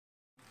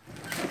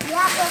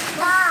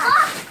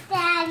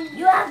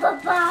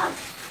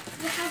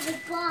You have a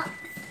box.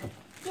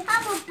 You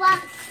have a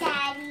box,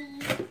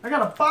 Daddy. I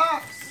got a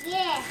box.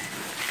 Yeah.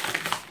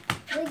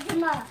 Lift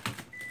him up.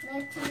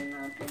 Lift him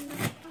up in the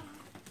box.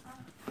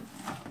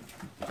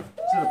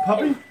 Is it a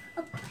puppy? A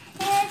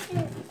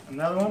present.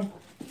 Another one?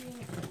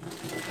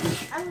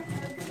 I'm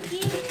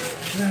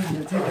Yeah,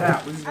 take it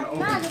out. We're just gonna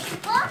open another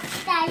it.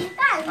 box, Daddy. You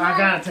got another. I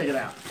gotta take it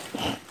out.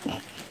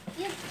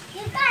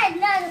 You got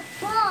another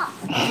box.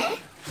 Oh,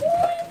 you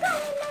got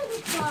another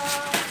box.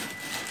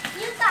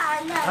 You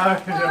got another I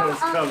already know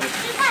it's coming.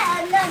 You got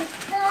another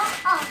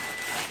box.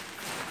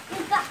 You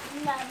got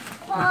another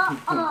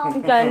box.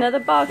 You got another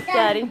box,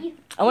 Daddy.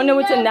 I wonder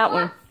what's in that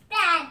one.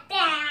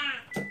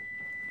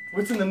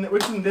 What's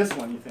in this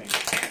one, you think?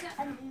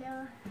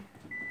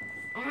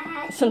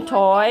 Some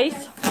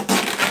toys.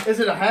 Is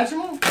it a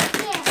Hatchimal?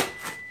 Yeah.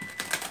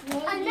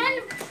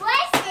 Another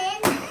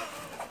present.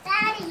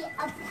 Daddy,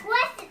 a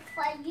present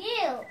for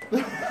you.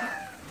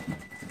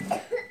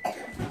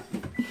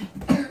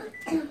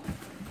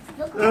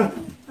 Look at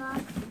this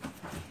box.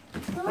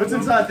 What's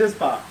inside this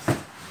box?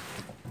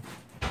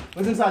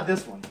 What's inside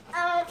this one?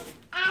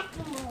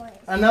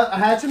 Animals. A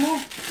Hatchimal?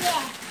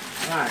 Yeah.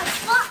 Alright. A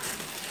box.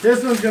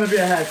 This one's gonna be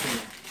a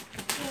Hatchimal.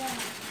 Yeah.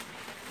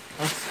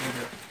 I'll see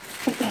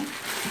it.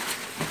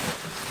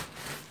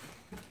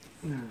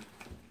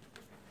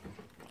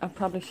 I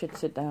probably should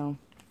sit down.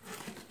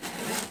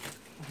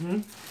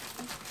 Mm-hmm.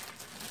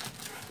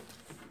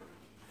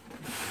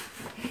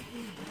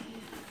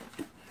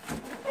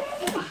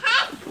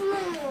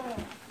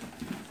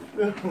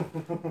 Look.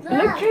 Look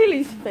at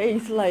Kaylee's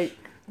face, like.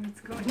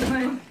 What's going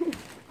on?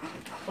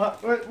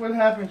 What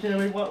happened,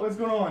 Kaylee? What's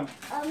going on?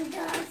 I'm doing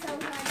so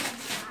much.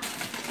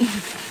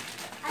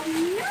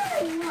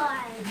 Another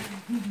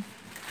one.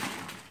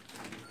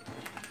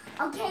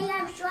 Okay,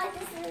 I'm sure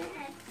this is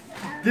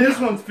This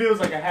one feels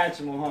like a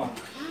Hatchimal, huh?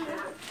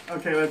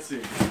 Okay, let's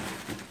see.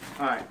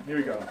 Alright, here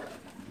we go.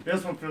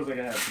 This one feels like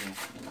a Hatchimal.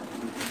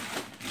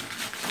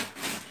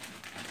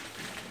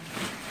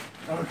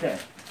 Okay.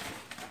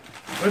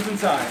 What's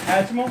inside?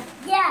 Hatchimal?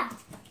 Yeah.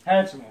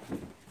 Hatchimal.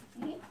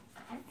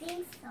 I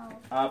think so.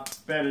 I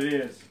bet it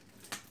is.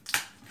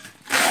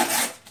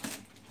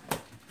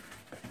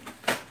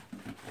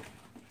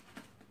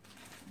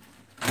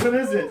 What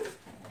is it?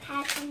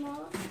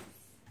 Hatchimal.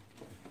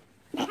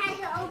 How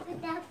to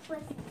open that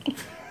with?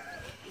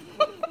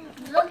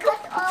 Look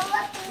at all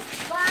of these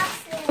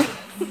boxes.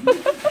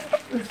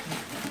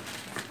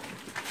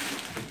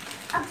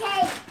 Okay,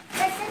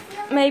 does it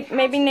feel like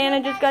Maybe Nana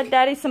just got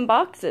Daddy some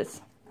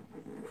boxes.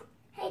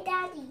 Hey,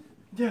 Daddy.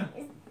 Yeah.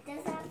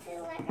 Does that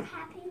feel like a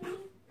Happy Meal?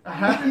 A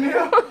Happy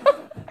Meal?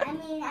 I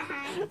mean, a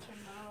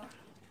Hatchimal.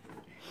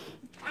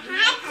 A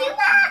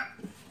Hatchimal?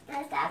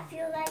 Does that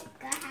feel like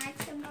a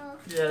Hatchimal?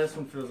 Yeah, this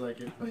one feels like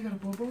it. Oh, you got a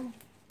bobo?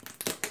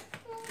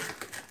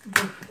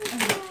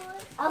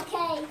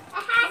 Okay,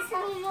 a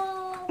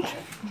Hatchimal.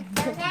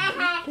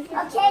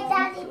 Okay,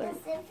 Daddy,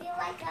 does it feel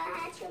like a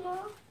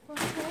Hatchimal? I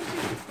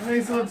think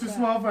it's a little too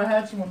small for a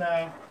Hatchimal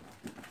now.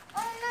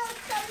 Oh no,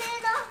 it's a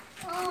little.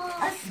 Oh,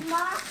 a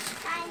small,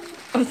 tiny.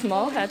 A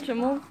small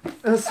Hatchimal.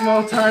 A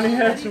small, tiny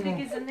What do you think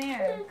Hatchimal. is in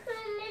there?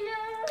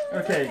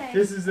 Okay,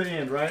 this is the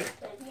end, right?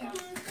 Yeah.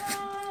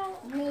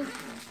 Maybe.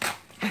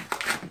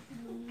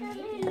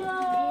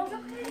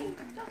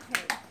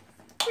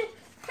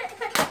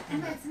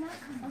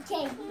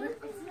 Okay.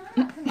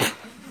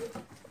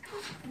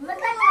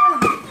 Look at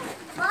the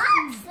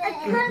boxes.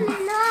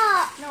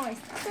 No,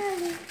 it's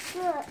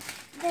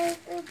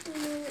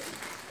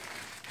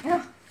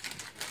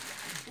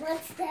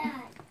What's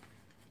that?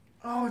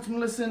 Oh, it's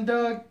Melissa and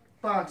Doug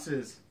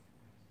boxes.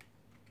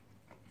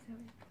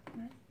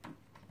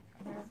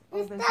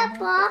 Is that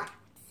box?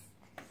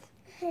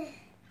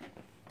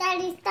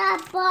 Daddy's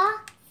that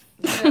box?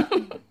 I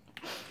can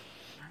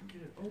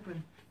get it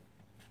open.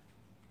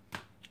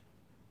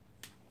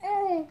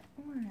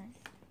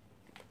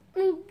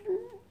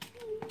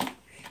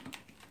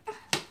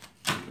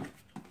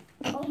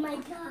 Oh my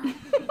God.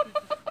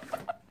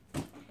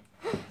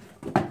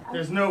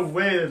 There's no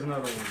way there's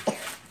another one.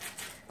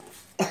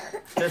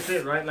 That's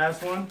it, right?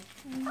 Last one?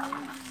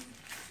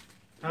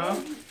 Huh?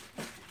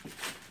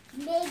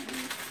 Maybe.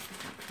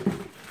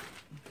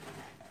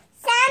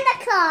 Santa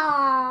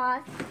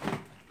Claus.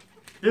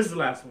 This is the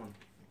last one.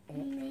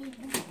 Maybe.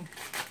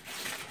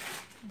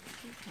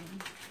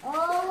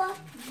 Oh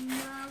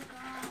my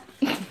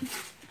God.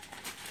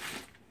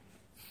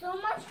 So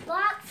much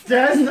boxes.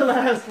 That's the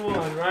last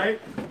one, right?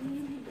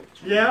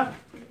 Yeah?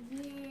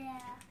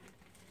 Yeah.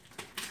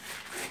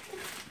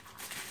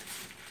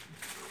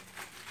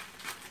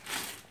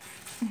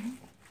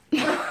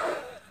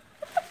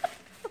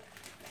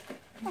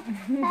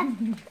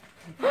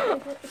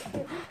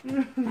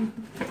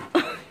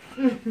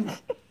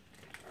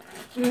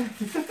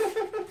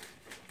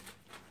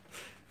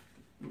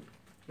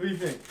 What do you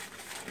think?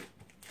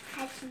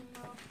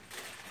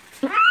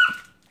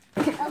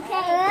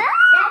 Okay,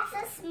 that's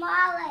the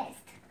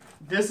smallest.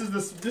 This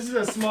is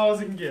as small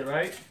as it can get,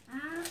 right?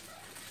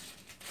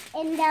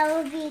 And that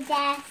would be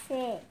that's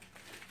it.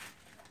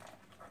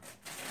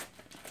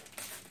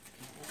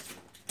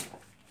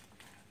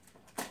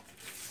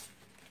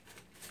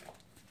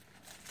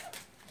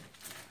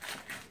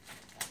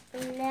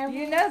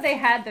 You know they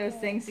had those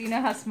things, so you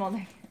know how small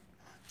they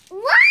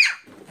What?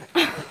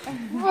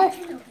 What?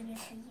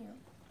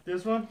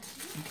 This one?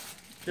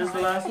 This is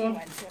the last one?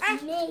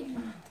 Maybe.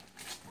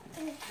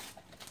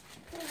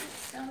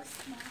 So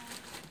small.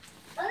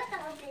 Oh, look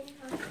how big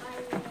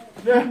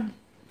my Yeah.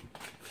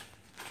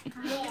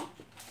 yeah.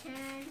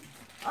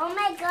 Oh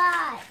my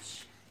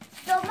gosh.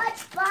 So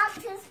much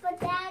boxes for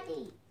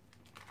Daddy.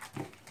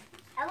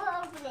 I will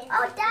open it.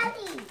 Oh,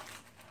 Daddy.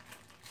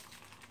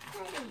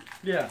 Daddy.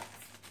 Yeah.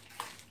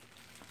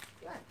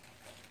 Look.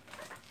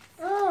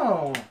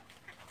 Oh.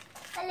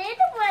 A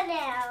little one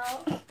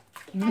now.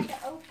 You have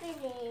to open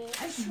it.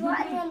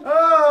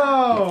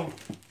 Oh.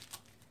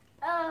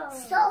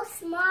 Oh. So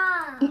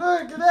small.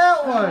 Look at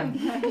that one.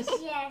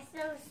 Yeah,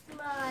 so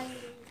small.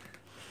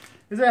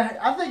 Is that?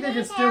 I think there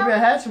could still be a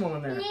Hatchimal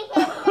in Can there. you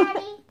help,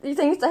 Daddy? Do you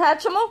think it's a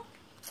Hatchimal?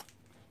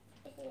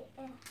 Is it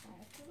a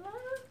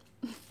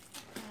Hatchimal?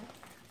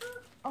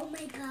 Oh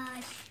my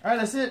gosh. All right,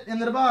 that's it.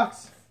 Into the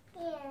box.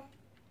 Yeah.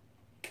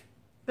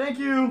 Thank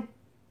you.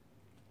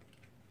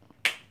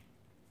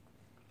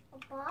 A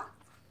box?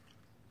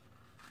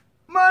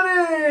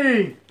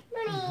 Money.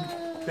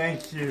 Money.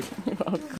 Thank you. You're welcome.